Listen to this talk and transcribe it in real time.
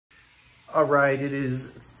All right, it is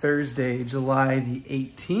Thursday, July the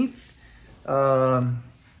 18th.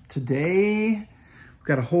 Today, we've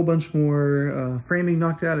got a whole bunch more framing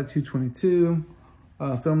knocked out at 222.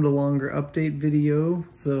 Filmed a longer update video,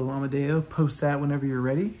 so Amadeo, post that whenever you're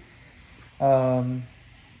ready. And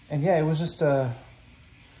yeah, it was just a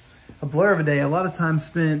blur of a day. A lot of time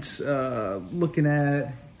spent looking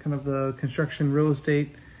at kind of the construction real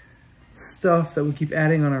estate stuff that we keep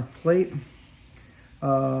adding on our plate.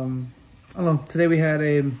 I don't know, today we had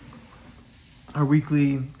our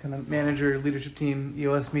weekly kind of manager leadership team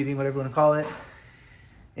EOS meeting, whatever you want to call it.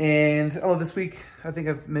 And this week, I think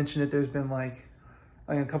I've mentioned it, there's been like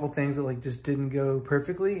a couple things that just didn't go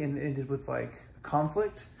perfectly and ended with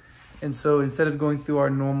conflict. And so instead of going through our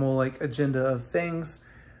normal agenda of things,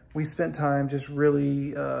 we spent time just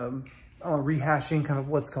really rehashing kind of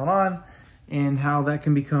what's going on and how that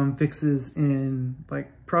can become fixes in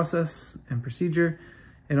process and procedure.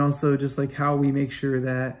 And also just how we make sure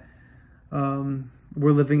that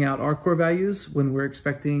we're living out our core values when we're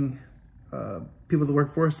expecting people that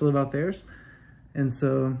work for us to live out theirs. And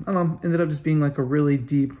so, I don't know, ended up just being a really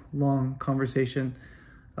deep, long conversation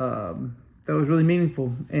that was really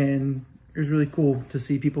meaningful. And it was really cool to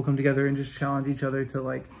see people come together and just challenge each other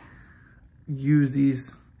to use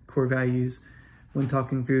these core values when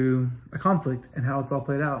talking through a conflict and how it's all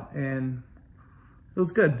played out. And it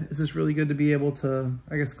was good. It's just really good to be able to,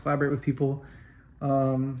 I guess, collaborate with people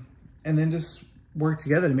and then just work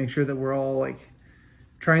together to make sure that we're all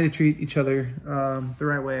trying to treat each other the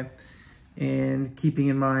right way, and keeping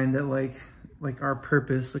in mind that our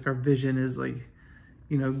purpose, our vision is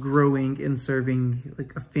growing and serving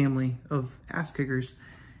a family of ass kickers.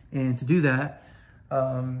 And to do that,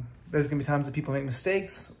 there's gonna be times that people make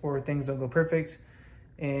mistakes or things don't go perfect.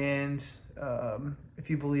 And if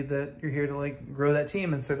you believe that you're here to grow that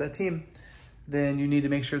team and serve that team, then you need to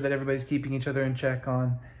make sure that everybody's keeping each other in check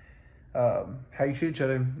on how you treat each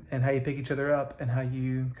other and how you pick each other up and how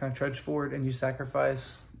you kind of trudge forward and you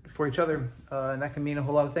sacrifice for each other. And that can mean a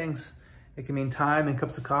whole lot of things. It can mean time and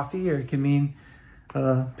cups of coffee, or it can mean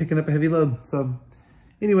picking up a heavy load. So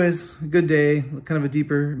anyways, good day, kind of a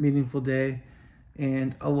deeper, meaningful day,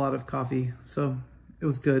 and a lot of coffee. So it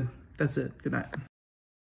was good. That's it. Good night.